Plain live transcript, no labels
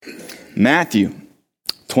Matthew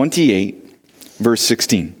 28, verse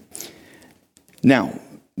 16. Now,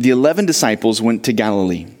 the 11 disciples went to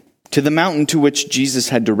Galilee, to the mountain to which Jesus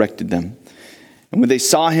had directed them. And when they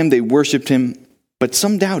saw him, they worshipped him, but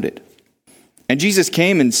some doubted. And Jesus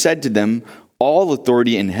came and said to them, all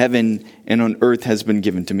authority in heaven and on earth has been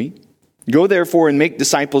given to me. Go therefore and make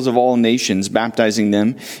disciples of all nations, baptizing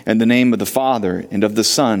them in the name of the Father and of the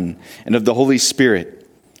Son and of the Holy Spirit,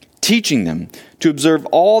 teaching them to observe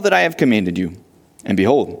all that I have commanded you. And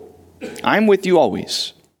behold, I am with you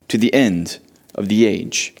always to the end of the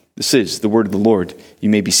age. This is the word of the Lord. You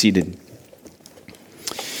may be seated.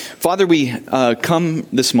 Father, we come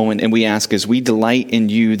this moment and we ask, as we delight in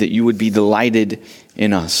you, that you would be delighted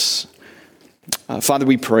in us. Father,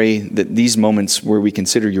 we pray that these moments where we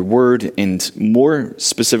consider your word, and more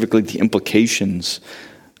specifically the implications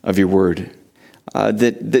of your word,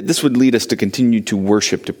 that this would lead us to continue to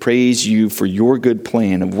worship, to praise you for your good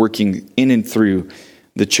plan of working in and through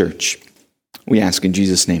the church. We ask in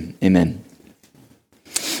Jesus' name, amen.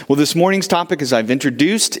 Well, this morning's topic, as I've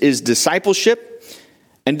introduced, is discipleship.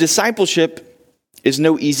 And discipleship is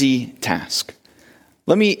no easy task.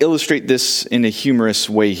 Let me illustrate this in a humorous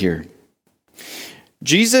way here.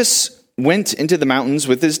 Jesus went into the mountains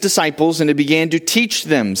with his disciples and he began to teach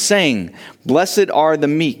them, saying, "Blessed are the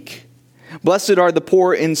meek. Blessed are the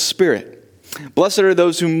poor in spirit. Blessed are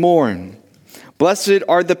those who mourn. Blessed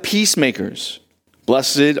are the peacemakers.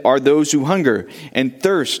 Blessed are those who hunger and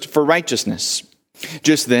thirst for righteousness."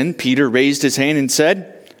 Just then, Peter raised his hand and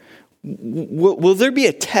said, Will there be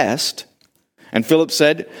a test? And Philip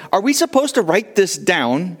said, "Are we supposed to write this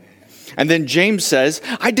down?" And then James says,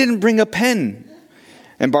 "I didn't bring a pen."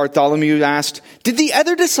 And Bartholomew asked, "Did the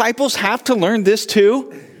other disciples have to learn this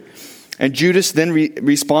too?" And Judas then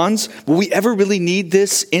responds, "Will we ever really need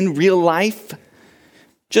this in real life?"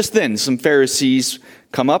 Just then, some Pharisees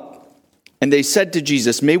come up and they said to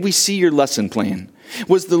Jesus, "May we see your lesson plan?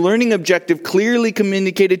 Was the learning objective clearly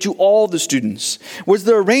communicated to all the students? Was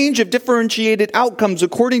there a range of differentiated outcomes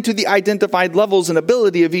according to the identified levels and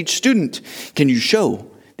ability of each student? Can you show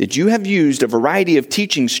that you have used a variety of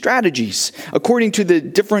teaching strategies according to the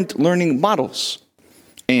different learning models?"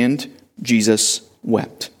 And Jesus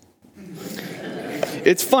wept.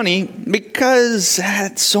 It's funny because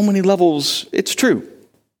at so many levels, it's true,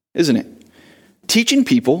 isn't it? Teaching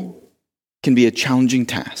people can be a challenging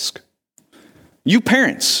task. You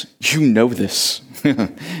parents, you know this.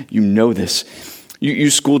 You know this. You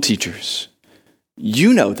school teachers,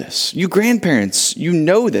 you know this. You grandparents, you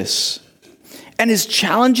know this. And as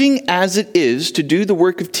challenging as it is to do the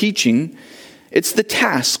work of teaching, it's the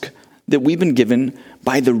task that we've been given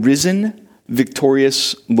by the risen,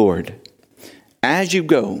 victorious Lord. As you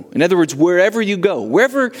go, in other words, wherever you go,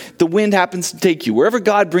 wherever the wind happens to take you, wherever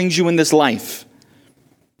God brings you in this life,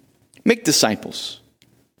 make disciples.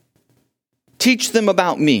 Teach them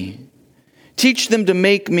about me. Teach them to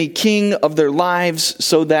make me king of their lives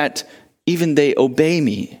so that even they obey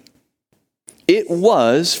me. It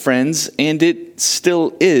was, friends, and it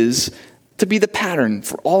still is, to be the pattern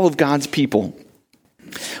for all of God's people.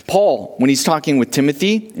 Paul, when he's talking with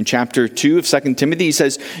Timothy in chapter 2 of 2 Timothy, he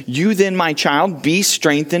says, "You then, my child, be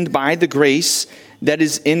strengthened by the grace that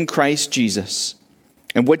is in Christ Jesus.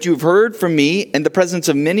 And what you have heard from me in the presence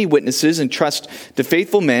of many witnesses, entrust to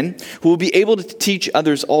faithful men who will be able to teach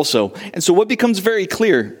others also." And so what becomes very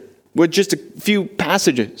clear with just a few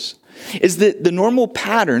passages is that the normal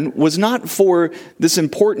pattern was not for this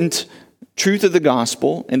important truth of the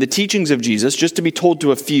gospel and the teachings of Jesus just to be told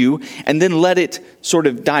to a few and then let it sort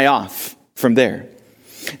of die off from there.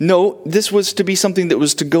 No, this was to be something that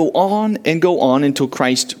was to go on and go on until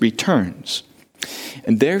Christ returns.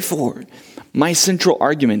 And therefore, my central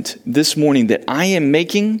argument this morning that I am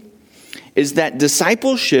making is that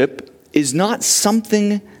discipleship is not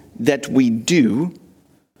something that we do,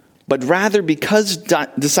 but rather because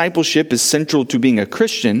discipleship is central to being a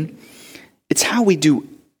Christian, it's how we do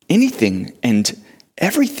anything and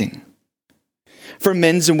everything. From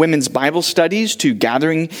men's and women's Bible studies to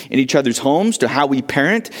gathering in each other's homes to how we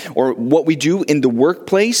parent or what we do in the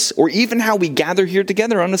workplace or even how we gather here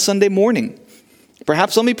together on a Sunday morning.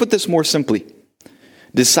 Perhaps let me put this more simply.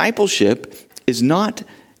 Discipleship is not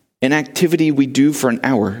an activity we do for an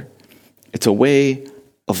hour. It's a way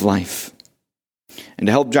of life. And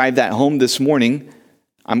to help drive that home this morning,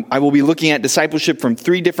 I will be looking at discipleship from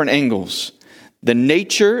three different angles. The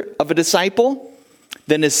nature of a disciple,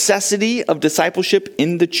 the necessity of discipleship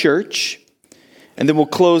in the church, and then we'll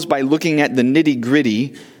close by looking at the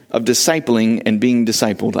nitty-gritty of discipling and being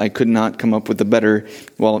discipled. I could not come up with a better,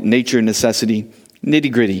 nature, necessity,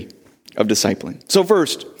 nitty-gritty of discipling. So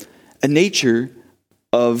first, a nature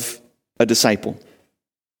of a disciple.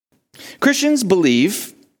 Christians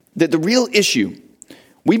believe that the real issue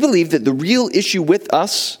with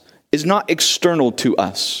us is not external to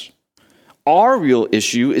us. Our real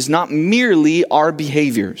issue is not merely our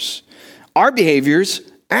behaviors. Our behaviors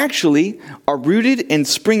actually are rooted and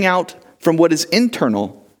spring out from what is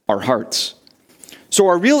internal, our hearts. So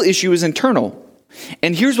our real issue is internal.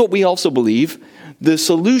 And here's what we also believe. The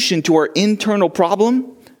solution to our internal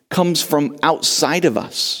problem comes from outside of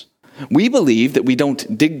us. We believe that we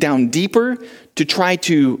don't dig down deeper to try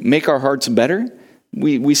to make our hearts better.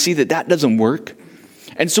 We see that doesn't work.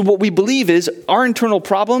 And so what we believe is our internal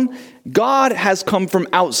problem, God has come from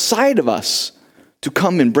outside of us to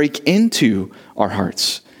come and break into our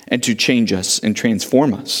hearts and to change us and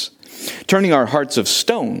transform us, turning our hearts of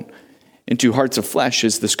stone into hearts of flesh,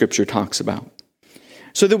 as the scripture talks about,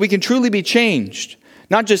 so that we can truly be changed,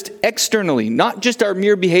 not just externally, not just our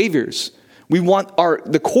mere behaviors. We want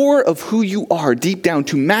the core of who you are deep down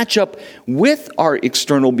to match up with our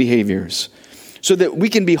external behaviors so that we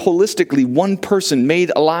can be holistically one person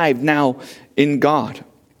made alive now in God.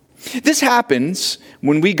 This happens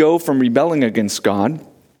when we go from rebelling against God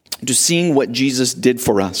to seeing what Jesus did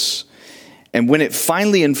for us. And when it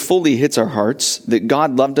finally and fully hits our hearts that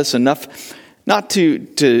God loved us enough not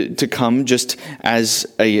to come just as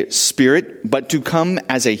a spirit, but to come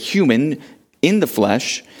as a human in the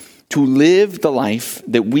flesh, to live the life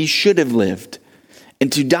that we should have lived,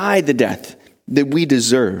 and to die the death that we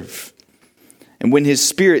deserve. And when his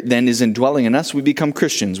spirit then is indwelling in us, we become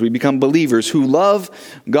Christians. We become believers who love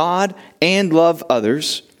God and love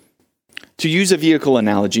others. To use a vehicle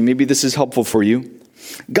analogy, maybe this is helpful for you.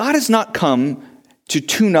 God has not come to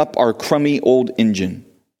tune up our crummy old engine.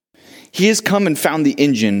 He has come and found the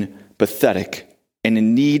engine pathetic and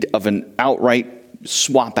in need of an outright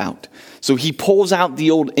swap out. So he pulls out the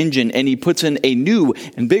old engine and he puts in a new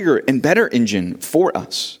and bigger and better engine for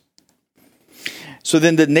us. So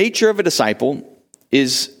then the nature of a disciple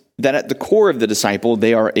is that at the core of the disciple,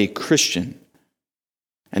 they are a Christian.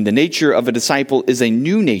 And the nature of a disciple is a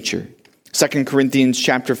new nature. 2 Corinthians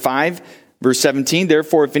chapter 5, verse 17,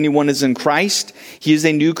 therefore, if anyone is in Christ, he is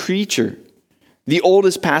a new creature. The old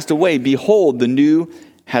has passed away. Behold, the new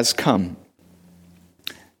has come.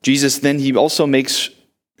 Jesus then, he also makes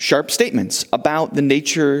sharp statements about the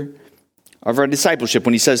nature of our discipleship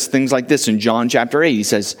when he says things like this in John chapter 8. He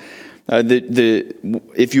says,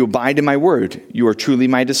 if you abide in my word, you are truly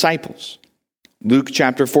my disciples. Luke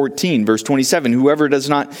chapter 14, verse 27, whoever does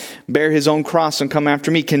not bear his own cross and come after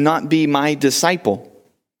me cannot be my disciple.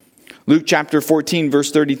 Luke chapter 14,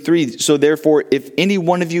 verse 33, so therefore, if any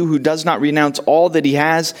one of you who does not renounce all that he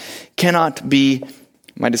has cannot be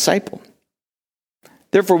my disciple.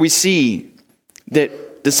 Therefore, we see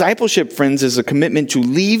that discipleship, friends, is a commitment to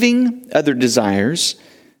leaving other desires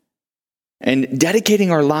and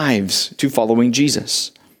dedicating our lives to following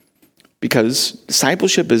Jesus. Because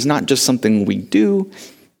discipleship is not just something we do,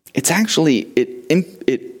 it's actually,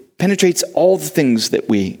 it penetrates all the things that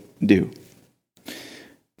we do.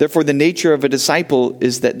 Therefore, the nature of a disciple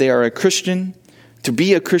is that they are a Christian. To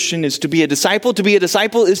be a Christian is to be a disciple. To be a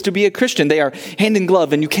disciple is to be a Christian. They are hand in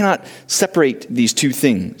glove, and you cannot separate these two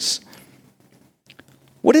things.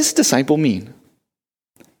 What does disciple mean?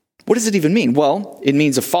 What does it even mean? Well, it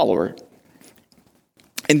means a follower.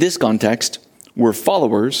 In this context, we're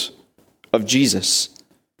followers of Jesus.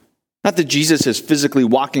 Not that Jesus is physically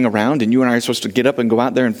walking around and you and I are supposed to get up and go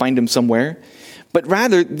out there and find him somewhere. But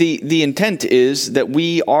rather, the intent is that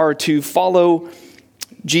we are to follow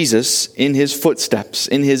Jesus in his footsteps,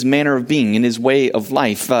 in his manner of being, in his way of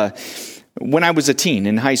life. When I was a teen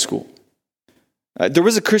in high school, there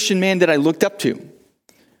was a Christian man that I looked up to.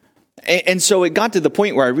 And so it got to the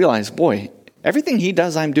point where I realized, boy, everything he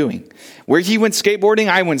does, I'm doing. Where he went skateboarding,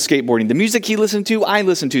 I went skateboarding. The music he listened to, I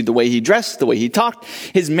listened to. The way he dressed, the way he talked,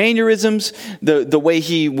 his mannerisms, the way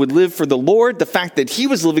he would live for the Lord, the fact that he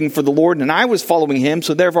was living for the Lord and I was following him,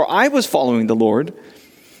 so therefore I was following the Lord.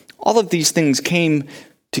 All of these things came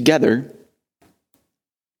together.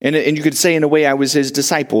 And you could say in a way I was his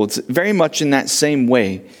disciple. It's very much in that same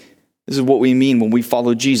way. This is what we mean when we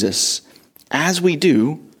follow Jesus. As we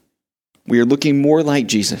do, we are looking more like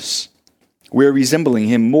Jesus. We're resembling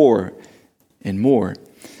him more and more.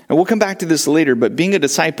 And we'll come back to this later, but being a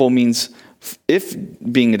disciple means, if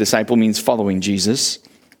being a disciple means following Jesus,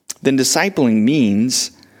 then discipling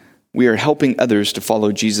means we are helping others to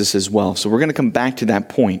follow Jesus as well. So we're going to come back to that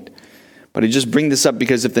point. But I just bring this up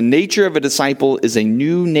because if the nature of a disciple is a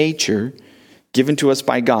new nature given to us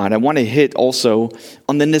by God, I want to hit also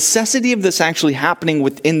on the necessity of this actually happening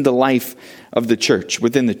within the life of the church,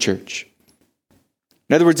 within the church.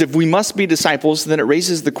 In other words, if we must be disciples, then it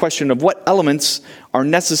raises the question of what elements are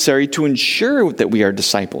necessary to ensure that we are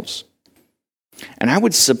disciples. And I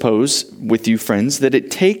would suppose with you, friends, that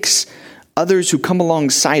it takes others who come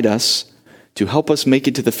alongside us to help us make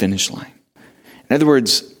it to the finish line. In other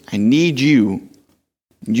words, I need you,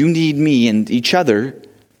 you need me and each other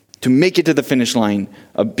to make it to the finish line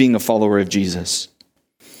of being a follower of Jesus.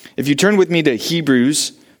 If you turn with me to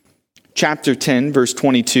Hebrews chapter 10, verse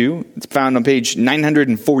 22, it's found on page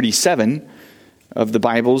 947 of the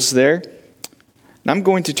Bibles there. And I'm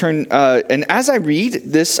going to turn, and as I read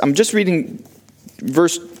this, I'm just reading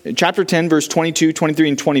chapter 10, verse 22, 23,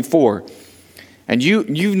 and 24. And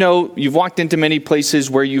you know, you've walked into many places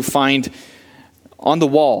where you find on the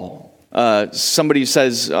wall, somebody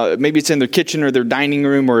says, maybe it's in their kitchen or their dining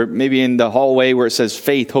room or maybe in the hallway where it says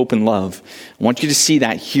faith, hope, and love. I want you to see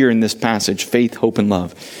that here in this passage, faith, hope, and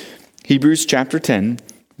love. Hebrews chapter 10,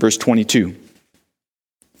 verse 22.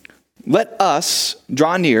 Let us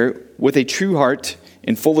draw near with a true heart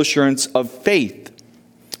in full assurance of faith,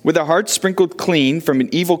 with our hearts sprinkled clean from an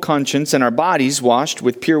evil conscience and our bodies washed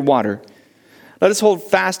with pure water. Let us hold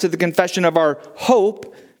fast to the confession of our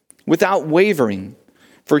hope without wavering,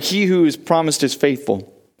 for he who is promised is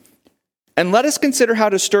faithful. And let us consider how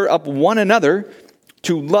to stir up one another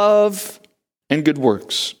to love and good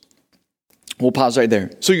works. We'll pause right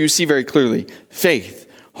there. So you see very clearly, faith,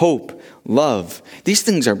 hope, love. These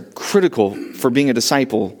things are critical for being a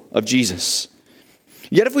disciple of Jesus.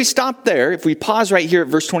 Yet if we stop there, if we pause right here at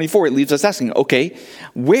verse 24, it leaves us asking, okay,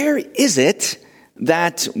 where is it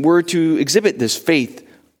that we're to exhibit this faith,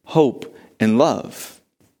 hope, and love?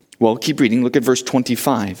 Well, keep reading. Look at verse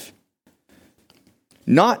 25.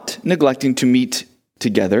 Not neglecting to meet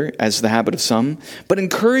together, as the habit of some, but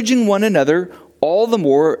encouraging one another all the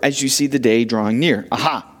more as you see the day drawing near.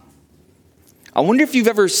 Aha! I wonder if you've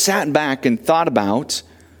ever sat back and thought about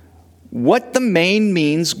what the main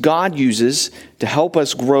means God uses to help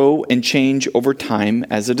us grow and change over time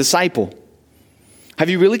as a disciple. Have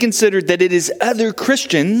you really considered that it is other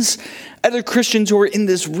Christians who are in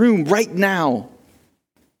this room right now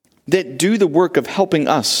that do the work of helping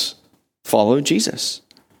us follow Jesus?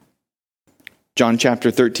 John chapter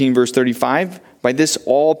 13, verse 35, by this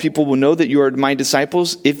all people will know that you are my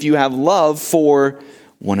disciples if you have love for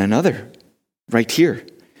one another. Right here.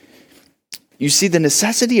 You see, the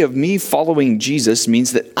necessity of me following Jesus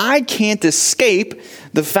means that I can't escape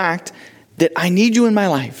the fact that I need you in my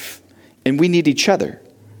life and we need each other.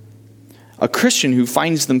 A Christian who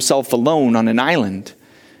finds themselves alone on an island,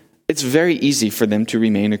 it's very easy for them to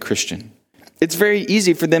remain a Christian. It's very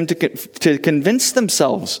easy for them to convince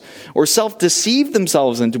themselves or self-deceive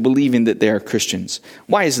themselves into believing that they are Christians.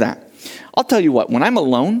 Why is that? I'll tell you what, when I'm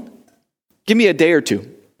alone, give me a day or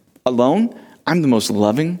two. Alone, I'm the most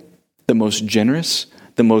loving, the most generous,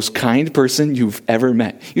 the most kind person you've ever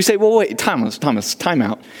met. You say, well, wait, Thomas, time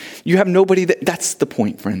out. You have nobody that's the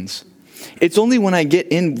point, friends. It's only when I get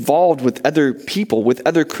involved with other people, with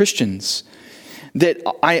other Christians, that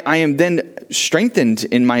I am then strengthened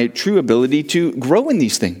in my true ability to grow in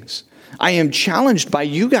these things. I am challenged by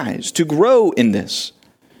you guys to grow in this.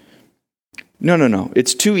 No.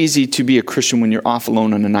 It's too easy to be a Christian when you're off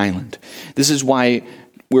alone on an island. This is why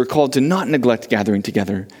we're called to not neglect gathering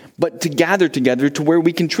together, but to gather together to where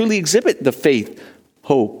we can truly exhibit the faith,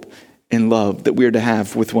 hope, and love that we are to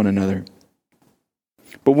have with one another.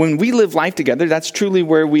 But when we live life together, that's truly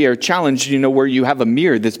where we are challenged, where you have a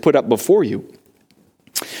mirror that's put up before you.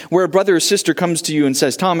 Where a brother or sister comes to you and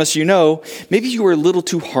says, Thomas, maybe you were a little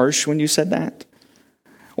too harsh when you said that.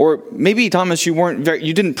 Or maybe, Thomas, you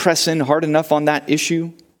didn't press in hard enough on that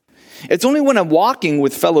issue. It's only when I'm walking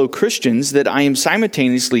with fellow Christians that I am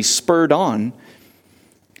simultaneously spurred on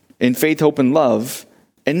in faith, hope, and love,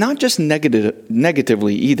 and not just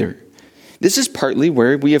negatively either. This is partly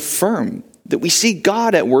where we affirm that we see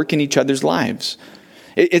God at work in each other's lives.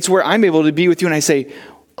 It's where I'm able to be with you and I say,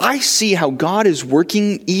 I see how God is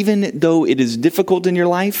working even though it is difficult in your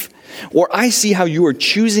life, or I see how you are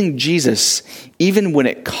choosing Jesus even when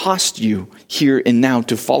it costs you here and now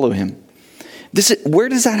to follow him. Where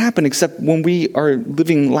does that happen except when we are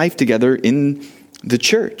living life together in the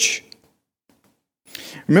church?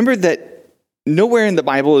 Remember that nowhere in the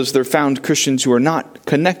Bible is there found Christians who are not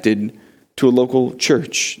connected to a local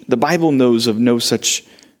church. The Bible knows of no such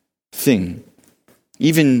thing.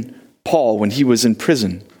 Even Paul, when he was in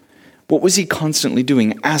prison, what was he constantly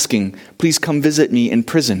doing? Asking, please come visit me in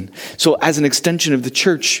prison. So as an extension of the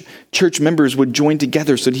church members would join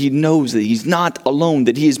together so that he knows that he's not alone,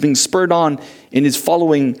 that he is being spurred on in his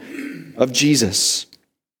following of Jesus.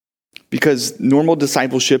 Because normal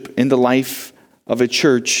discipleship in the life of a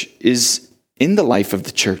church is in the life of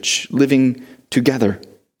the church, living together.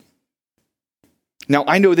 Now,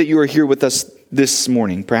 I know that you are here with us this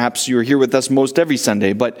morning. Perhaps you are here with us most every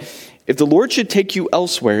Sunday, but if the Lord should take you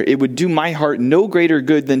elsewhere, it would do my heart no greater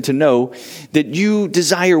good than to know that you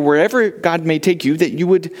desire, wherever God may take you, that you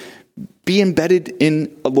would be embedded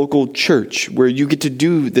in a local church where you get to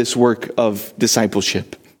do this work of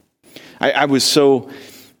discipleship. I was so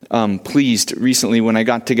pleased recently when I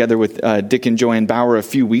got together with Dick and Joanne Bauer a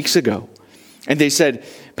few weeks ago. And they said,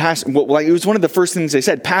 Pastor, well, it was one of the first things they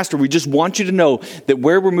said, Pastor, we just want you to know that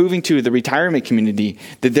where we're moving to, the retirement community,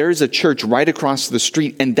 that there is a church right across the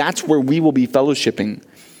street, and that's where we will be fellowshipping.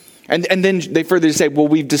 And then they further say, well,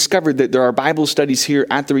 we've discovered that there are Bible studies here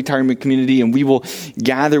at the retirement community, and we will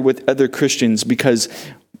gather with other Christians because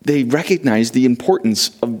they recognize the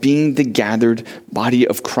importance of being the gathered body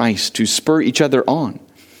of Christ to spur each other on.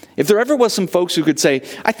 If there ever was some folks who could say,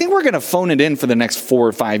 I think we're going to phone it in for the next 4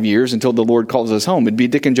 or 5 years until the Lord calls us home, it'd be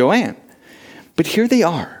Dick and Joanne. But here they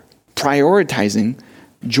are, prioritizing,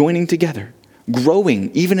 joining together,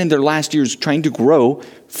 growing, even in their last years, trying to grow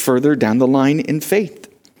further down the line in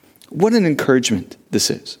faith. What an encouragement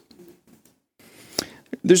this is.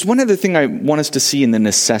 There's one other thing I want us to see in the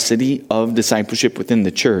necessity of discipleship within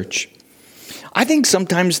the church. I think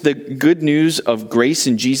sometimes the good news of grace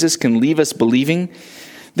in Jesus can leave us believing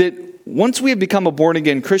that once we have become a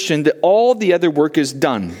born-again Christian, that all the other work is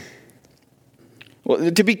done. Well,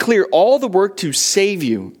 to be clear, all the work to save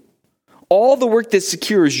you, all the work that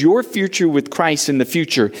secures your future with Christ in the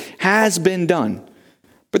future has been done.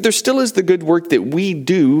 But there still is the good work that we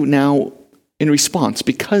do now in response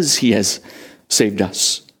because he has saved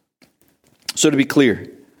us. So to be clear,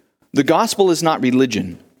 the gospel is not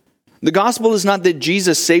religion. The gospel is not that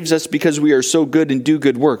Jesus saves us because we are so good and do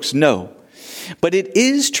good works. No. But it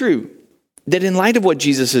is true that in light of what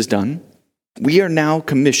Jesus has done, we are now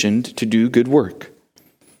commissioned to do good work.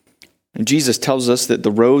 And Jesus tells us that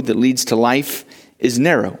the road that leads to life is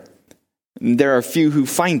narrow. And there are few who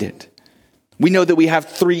find it. We know that we have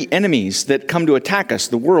 3 enemies that come to attack us: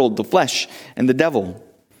 the world, the flesh, and the devil.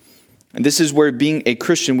 And this is where, being a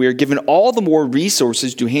Christian, we are given all the more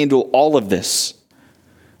resources to handle all of this.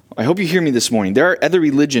 I hope you hear me this morning. There are other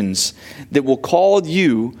religions that will call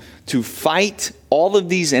you to fight all of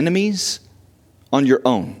these enemies on your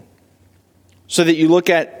own. So that you look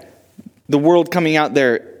at the world coming out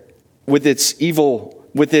there with its evil,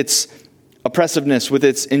 with its oppressiveness, with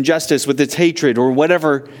its injustice, with its hatred, or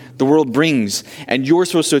whatever the world brings, and you're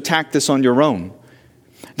supposed to attack this on your own.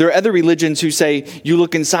 There are other religions who say you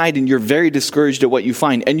look inside and you're very discouraged at what you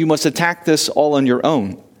find, and you must attack this all on your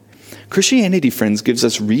own. Christianity, friends, gives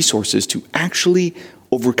us resources to actually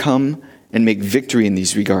overcome and make victory in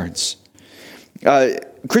these regards.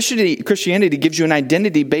 Christianity gives you an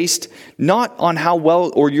identity based not on how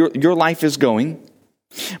well or your life is going,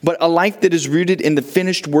 but a life that is rooted in the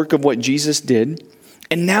finished work of what Jesus did,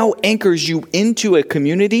 and now anchors you into a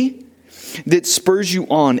community that spurs you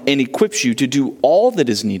on and equips you to do all that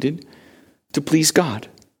is needed to please God.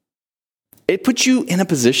 It puts you in a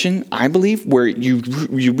position, I believe, where you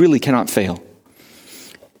really cannot fail.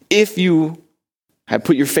 If you have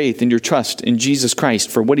put your faith and your trust in Jesus Christ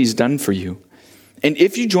for what he's done for you, and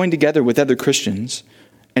if you join together with other Christians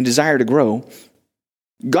and desire to grow,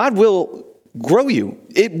 God will grow you.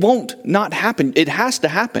 It won't not happen. It has to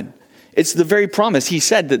happen. It's the very promise. He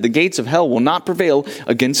said that the gates of hell will not prevail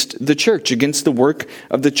against the church, against the work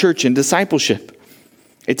of the church in discipleship.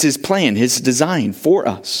 It's his plan, his design for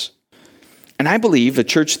us. And I believe a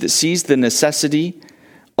church that sees the necessity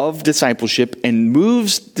of discipleship and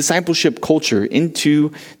moves discipleship culture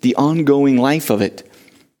into the ongoing life of it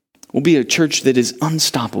will be a church that is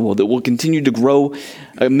unstoppable, that will continue to grow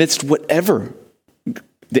amidst whatever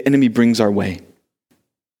the enemy brings our way.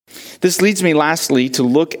 This leads me lastly to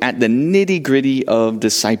look at the nitty-gritty of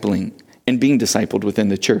discipling and being discipled within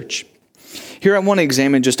the church. Here I want to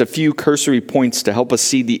examine just a few cursory points to help us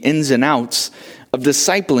see the ins and outs of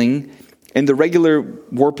discipling and the regular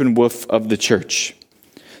warp and woof of the church.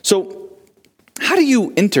 So, how do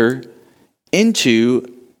you enter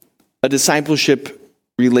into a discipleship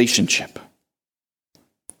relationship?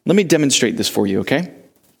 Let me demonstrate this for you, okay?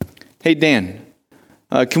 Hey, Dan,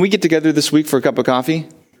 can we get together this week for a cup of coffee?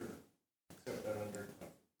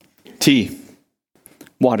 Tea.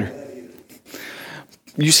 Water.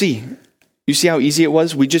 You see how easy it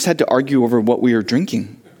was? We just had to argue over what we were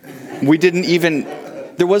drinking.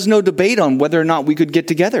 There was no debate on whether or not we could get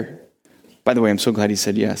together. By the way, I'm so glad he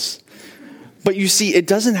said yes. But you see, it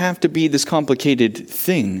doesn't have to be this complicated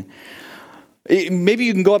thing. Maybe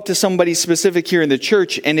you can go up to somebody specific here in the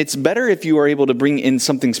church, and it's better if you are able to bring in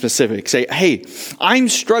something specific. Say, hey, I'm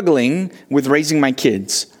struggling with raising my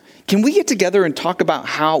kids. Can we get together and talk about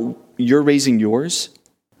how you're raising yours?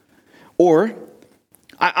 Or,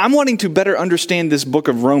 I'm wanting to better understand this book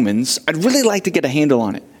of Romans. I'd really like to get a handle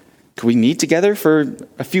on it. Can we meet together for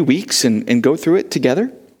a few weeks and go through it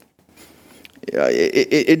together?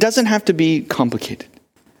 It doesn't have to be complicated.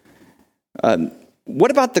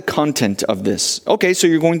 What about the content of this? Okay, so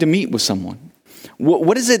you're going to meet with someone.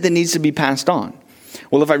 What is it that needs to be passed on?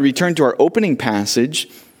 Well, if I return to our opening passage,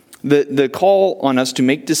 the call on us to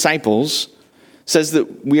make disciples says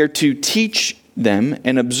that we are to teach them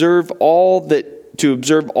and observe all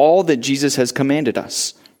that Jesus has commanded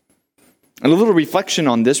us. And a little reflection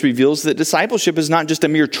on this reveals that discipleship is not just a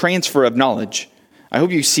mere transfer of knowledge. I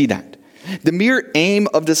hope you see that. The mere aim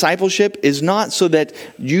of discipleship is not so that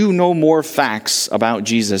you know more facts about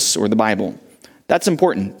Jesus or the Bible. That's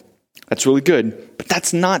important. That's really good. But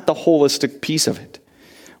that's not the holistic piece of it.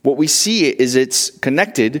 What we see is it's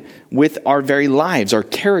connected with our very lives, our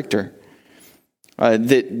character.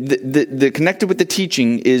 The connected with the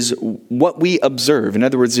teaching is what we observe. In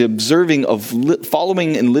other words, the observing of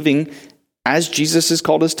following and living as Jesus has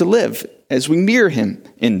called us to live, as we mirror him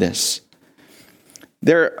in this.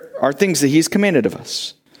 There are things that he's commanded of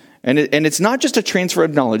us. And it's not just a transfer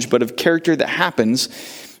of knowledge, but of character that happens.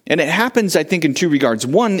 And it happens, I think, in two regards.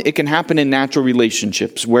 One, it can happen in natural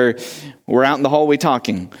relationships where we're out in the hallway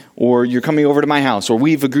talking, or you're coming over to my house, or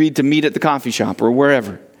we've agreed to meet at the coffee shop, or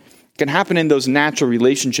wherever. It can happen in those natural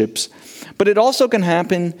relationships. But it also can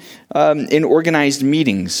happen in organized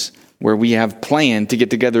meetings where we have planned to get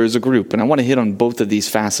together as a group. And I want to hit on both of these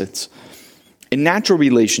facets. In natural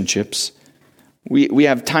relationships, we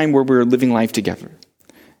have time where we're living life together.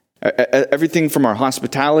 Everything from our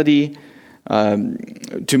hospitality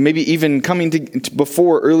to maybe even coming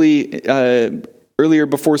to earlier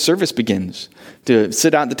before service begins to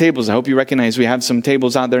sit out at the tables. I hope you recognize we have some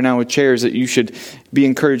tables out there now with chairs that you should be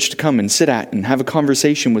encouraged to come and sit at and have a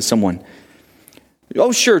conversation with someone.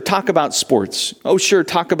 Oh, sure, talk about sports. Oh, sure,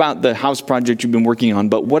 talk about the house project you've been working on.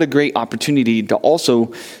 But what a great opportunity to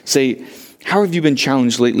also say, how have you been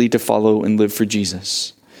challenged lately to follow and live for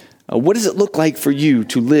Jesus? What does it look like for you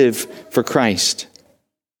to live for Christ?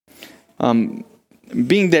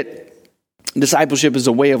 Being that discipleship is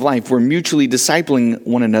a way of life, we're mutually discipling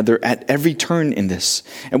one another at every turn in this.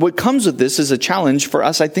 And what comes with this is a challenge for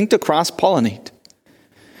us, I think, to cross-pollinate.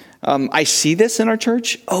 I see this in our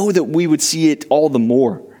church. Oh, that we would see it all the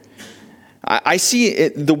more. I see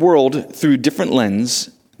the world through different lens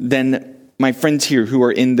than my friends here who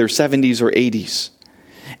are in their 70s or 80s.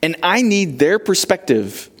 And I need their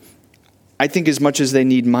perspective, I think, as much as they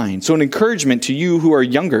need mine. So an encouragement to you who are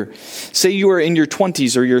younger. Say you are in your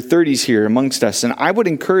 20s or your 30s here amongst us. And I would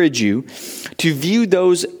encourage you to view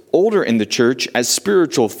those older in the church as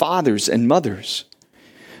spiritual fathers and mothers.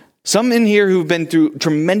 Some in here who've been through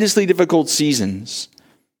tremendously difficult seasons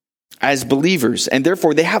as believers. And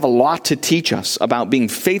therefore they have a lot to teach us about being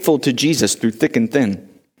faithful to Jesus through thick and thin.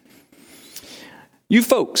 You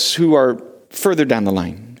folks who are further down the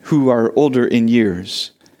line, who are older in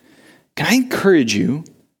years, can I encourage you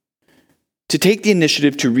to take the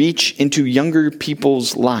initiative to reach into younger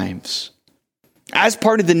people's lives? As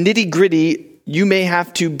part of the nitty-gritty, you may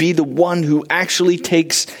have to be the one who actually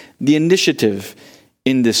takes the initiative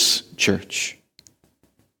in this church.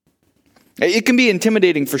 It can be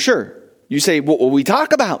intimidating for sure. You say, what will we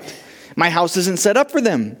talk about? My house isn't set up for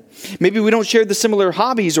them. Maybe we don't share the similar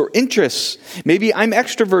hobbies or interests. Maybe I'm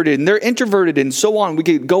extroverted and they're introverted and so on. We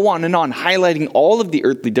could go on and on highlighting all of the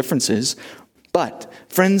earthly differences. But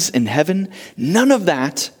friends in heaven, none of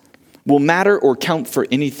that will matter or count for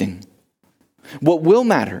anything. What will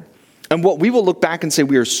matter and what we will look back and say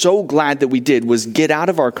we are so glad that we did was get out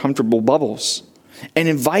of our comfortable bubbles and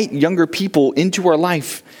invite younger people into our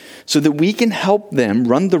life so that we can help them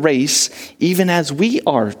run the race even as we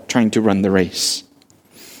are trying to run the race.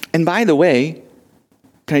 And by the way,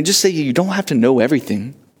 can I just say you don't have to know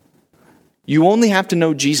everything. You only have to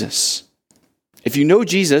know Jesus. If you know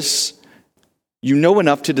Jesus, you know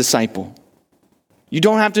enough to disciple. You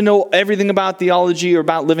don't have to know everything about theology or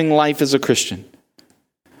about living life as a Christian.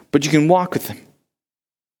 But you can walk with him.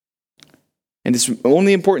 And the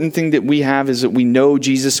only important thing that we have is that we know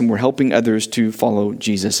Jesus and we're helping others to follow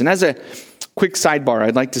Jesus. And as a quick sidebar,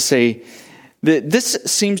 I'd like to say that this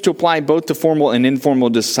seems to apply both to formal and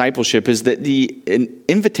informal discipleship, is that the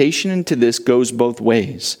invitation into this goes both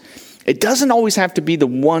ways. It doesn't always have to be the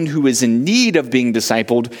one who is in need of being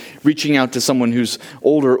discipled, reaching out to someone who's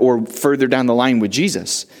older or further down the line with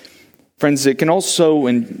Jesus. Friends, it can also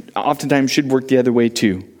and oftentimes should work the other way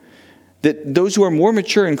too. That those who are more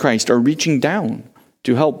mature in Christ are reaching down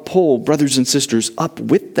to help pull brothers and sisters up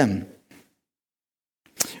with them.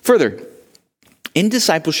 Further, in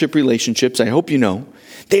discipleship relationships, I hope you know,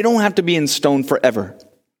 they don't have to be in stone forever.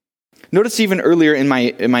 Notice even earlier in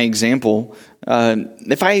my example,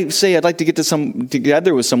 if I say I'd like to get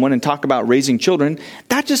together with someone and talk about raising children,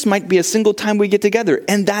 that just might be a single time we get together,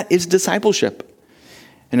 and that is discipleship.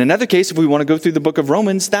 In another case, if we want to go through the book of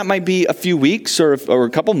Romans, that might be a few weeks or a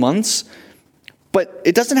couple months, but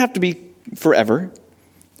it doesn't have to be forever.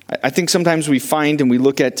 I think sometimes we find and we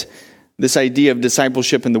look at this idea of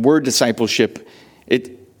discipleship and the word discipleship,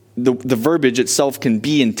 the verbiage itself can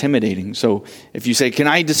be intimidating. So if you say, can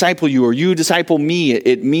I disciple you or you disciple me,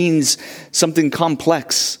 it means something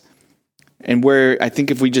complex. And where I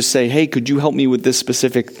think if we just say, hey, could you help me with this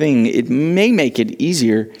specific thing, it may make it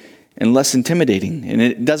easier and less intimidating. And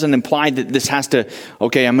it doesn't imply that this has to,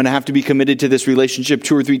 okay, I'm going to have to be committed to this relationship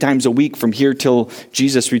 2 or 3 times a week from here till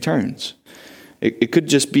Jesus returns. It could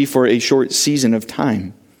just be for a short season of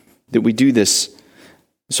time that we do this.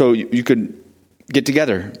 So you could get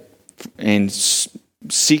together and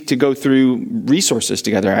seek to go through resources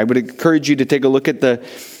together. I would encourage you to take a look at the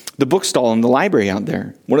bookstall in the library out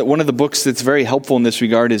there. One of the books that's very helpful in this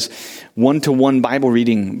regard is One-to-One Bible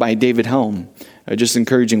Reading by David Helm. Just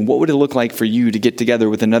encouraging, what would it look like for you to get together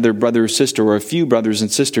with another brother or sister or a few brothers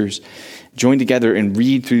and sisters, join together and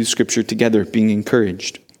read through Scripture together, being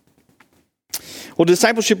encouraged. Well,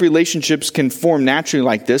 discipleship relationships can form naturally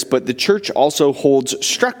like this, but the church also holds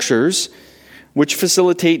structures which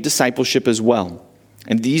facilitate discipleship as well.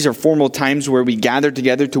 And these are formal times where we gather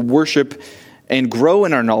together to worship and grow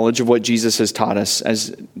in our knowledge of what Jesus has taught us, as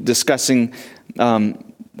discussing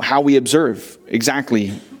how we observe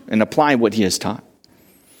exactly and apply what he has taught.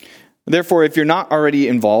 Therefore, if you're not already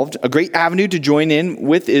involved, a great avenue to join in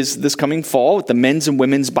with is this coming fall with the men's and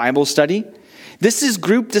women's Bible study. This is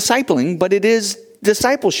group discipling, but it is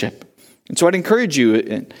discipleship. And so I'd encourage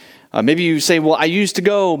you, maybe you say, well, I used to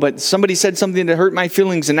go, but somebody said something that hurt my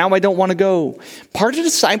feelings, and now I don't want to go. Part of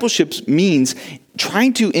discipleship means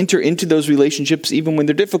trying to enter into those relationships even when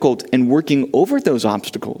they're difficult and working over those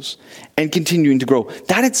obstacles and continuing to grow.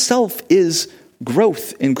 That itself is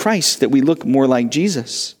growth in Christ, that we look more like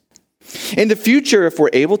Jesus. In the future, if we're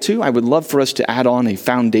able to, I would love for us to add on a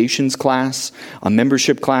foundations class, a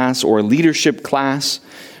membership class, or a leadership class.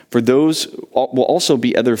 For those will also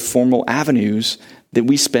be other formal avenues that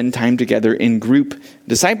we spend time together in group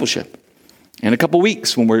discipleship. In a couple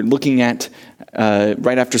weeks, when we're looking at,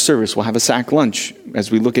 right after service, we'll have a sack lunch as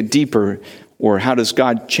we look at deeper, or how does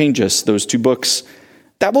God change us, those 2 books.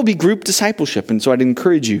 That will be group discipleship, and so I'd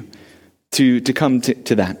encourage you to come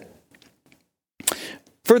to that.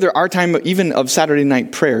 Further, our time even of Saturday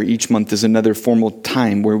night prayer each month is another formal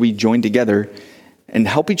time where we join together and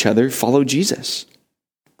help each other follow Jesus.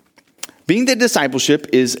 Being that discipleship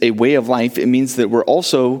is a way of life, it means that we're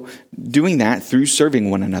also doing that through serving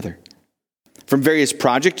one another. From various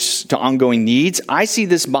projects to ongoing needs, I see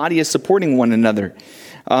this body as supporting one another.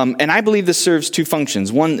 And I believe this serves 2 functions.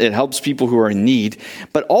 One, it helps people who are in need.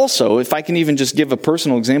 But also, if I can even just give a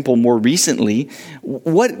personal example more recently,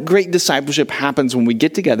 what great discipleship happens when we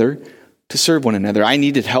get together to serve one another. I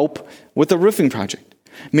needed help with a roofing project.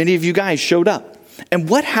 Many of you guys showed up. And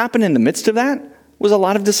what happened in the midst of that was a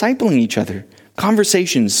lot of discipling each other.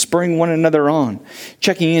 Conversations, spurring one another on,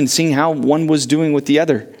 checking in, seeing how one was doing with the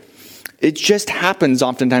other. It just happens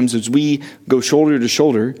oftentimes as we go shoulder to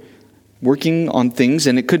shoulder, working on things,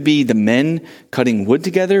 and it could be the men cutting wood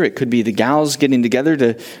together. It could be the gals getting together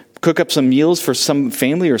to cook up some meals for some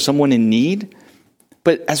family or someone in need.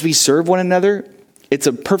 But as we serve one another, it's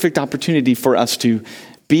a perfect opportunity for us to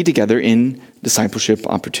be together in discipleship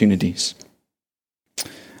opportunities.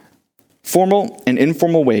 Formal and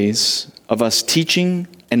informal ways of us teaching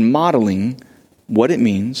and modeling what it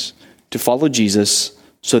means to follow Jesus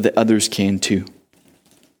so that others can too.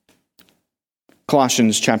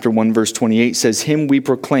 Colossians chapter 1, verse 28 says, "Him we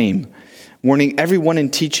proclaim, warning everyone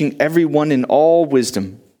and teaching everyone in all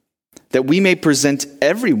wisdom, that we may present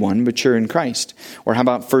everyone mature in Christ." Or how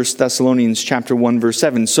about 1 Thessalonians chapter 1, verse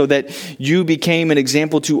 7, "So that you became an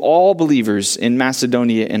example to all believers in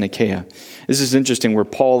Macedonia and Achaia." This is interesting where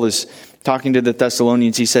Paul is talking to the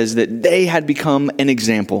Thessalonians. He says that they had become an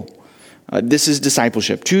example. This is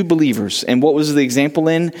discipleship to believers. And what was the example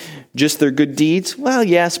in? Just their good deeds? Well,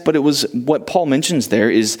 yes, but it was what Paul mentions there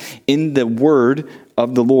is in the word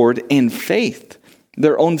of the Lord and faith.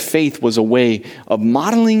 Their own faith was a way of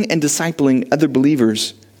modeling and discipling other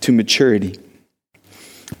believers to maturity.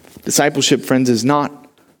 Discipleship, friends, is not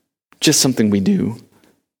just something we do.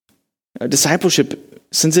 Discipleship,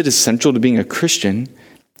 since it is central to being a Christian,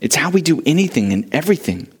 it's how we do anything and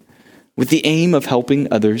everything with the aim of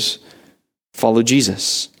helping others follow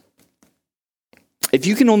Jesus. If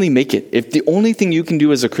you can only make it, if the only thing you can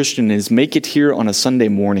do as a Christian is make it here on a Sunday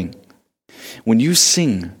morning, when you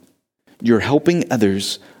sing, you're helping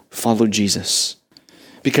others follow Jesus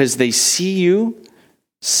because they see you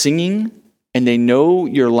singing and they know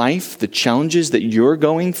your life, the challenges that you're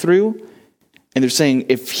going through. And they're saying,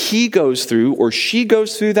 if he goes through or she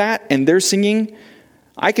goes through that and they're singing,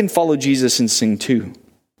 I can follow Jesus and sing too.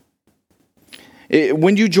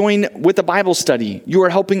 When you join with a Bible study, you are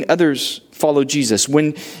helping others follow Jesus.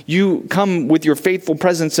 When you come with your faithful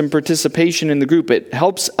presence and participation in the group, it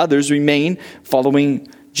helps others remain following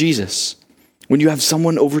Jesus. When you have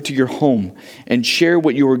someone over to your home and share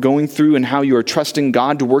what you are going through and how you are trusting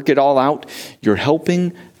God to work it all out, you're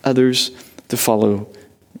helping others to follow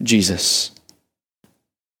Jesus.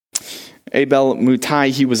 Abel Mutai,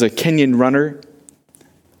 he was a Kenyan runner.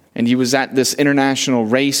 And he was at this international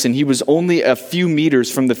race, and he was only a few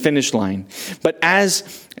meters from the finish line. But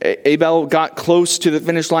as Abel got close to the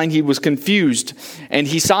finish line, he was confused. And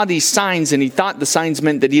he saw these signs, and he thought the signs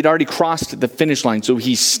meant that he had already crossed the finish line. So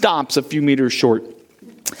he stops a few meters short.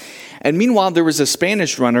 And meanwhile, there was a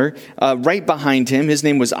Spanish runner right behind him. His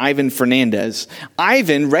name was Ivan Fernandez.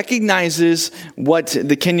 Ivan recognizes what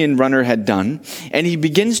the Kenyan runner had done, and he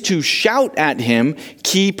begins to shout at him,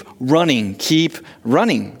 "Keep running, keep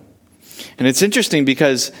running." And it's interesting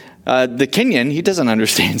because the Kenyan, he doesn't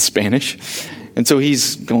understand Spanish. And so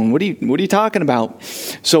he's going, what are you talking about?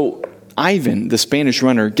 So Ivan, the Spanish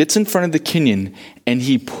runner, gets in front of the Kenyan and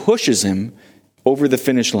he pushes him over the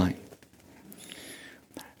finish line.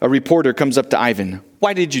 A reporter comes up to Ivan.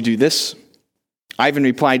 "Why did you do this?" Ivan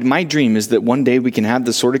replied, "My dream is that one day we can have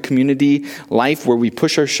the sort of community life where we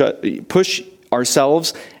push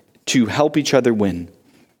ourselves to help each other win."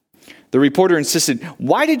 The reporter insisted,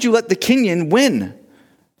 "Why did you let the Kenyan win?"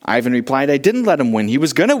 Ivan replied, "I didn't let him win. He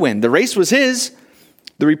was going to win. The race was his."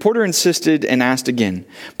 The reporter insisted and asked again,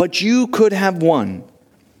 "But you could have won."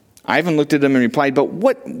 Ivan looked at him and replied, "But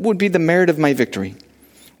what would be the merit of my victory?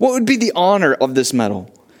 What would be the honor of this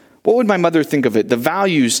medal? What would my mother think of it? The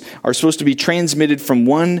values are supposed to be transmitted from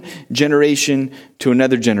one generation to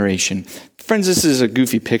another generation." Friends, this is a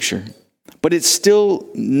goofy picture, but it still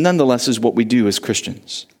nonetheless is what we do as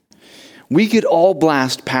Christians. We could all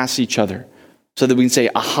blast past each other so that we can say,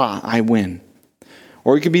 "Aha, I win."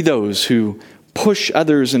 Or it could be those who push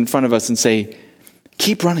others in front of us and say,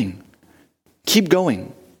 "Keep running, keep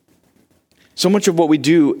going." So much of what we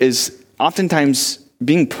do is oftentimes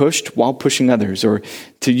being pushed while pushing others. Or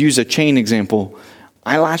to use a chain example,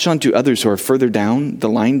 I latch onto others who are further down the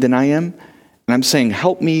line than I am, and I'm saying,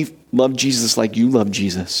 "Help me love Jesus like you love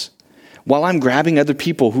Jesus." While I'm grabbing other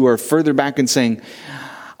people who are further back and saying,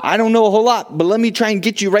 "I don't know a whole lot, but let me try and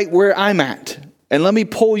get you right where I'm at. And let me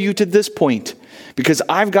pull you to this point because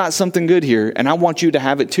I've got something good here and I want you to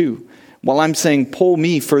have it too." While I'm saying, pull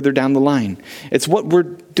me further down the line. It's what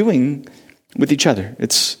we're doing with each other.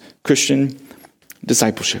 It's Christian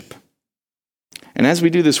discipleship. And as we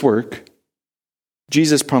do this work,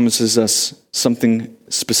 Jesus promises us something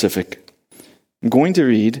specific. I'm going to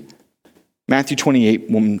read Matthew 28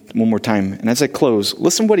 one more time. And as I close,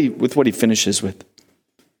 listen with what he finishes with.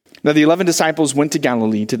 "Now the 11 disciples went to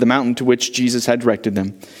Galilee, to the mountain to which Jesus had directed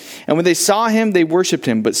them. And when they saw him, they worshipped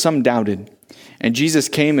him, but some doubted. And Jesus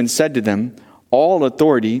came and said to them, 'All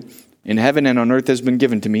authority in heaven and on earth has been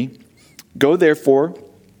given to me. Go therefore,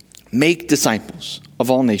 make disciples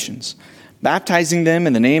of all nations, baptizing them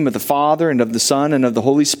in the name of the Father and of the Son and of the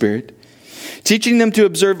Holy Spirit, teaching them to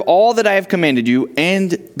observe all that I have commanded you.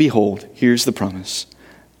 And behold,'" here's the promise,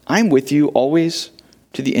 "I'm with you always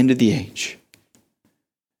to the end of the age."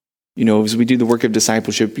 You know, as we do the work of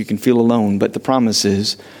discipleship, you can feel alone, but the promise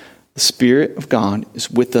is the Spirit of God is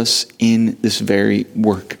with us in this very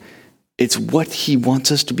work. It's what he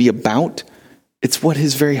wants us to be about. It's what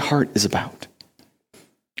his very heart is about.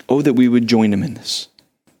 Oh, that we would join him in this.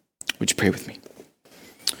 Would you pray with me?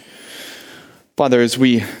 Father, as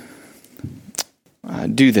we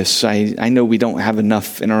do this, I know we don't have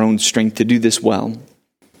enough in our own strength to do this well.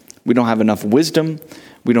 We don't have enough wisdom.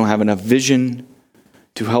 We don't have enough vision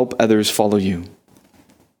to help others follow you.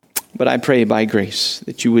 But I pray by grace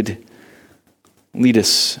that you would lead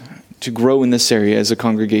us to grow in this area as a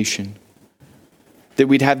congregation. That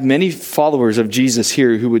we'd have many followers of Jesus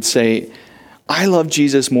here who would say, "I love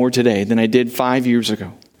Jesus more today than I did 5 years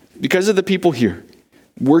ago because of the people here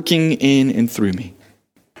working in and through me."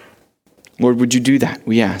 Lord, would you do that?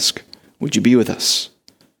 We ask. Would you be with us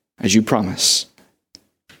as you promise?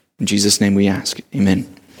 In Jesus' name we ask. Amen.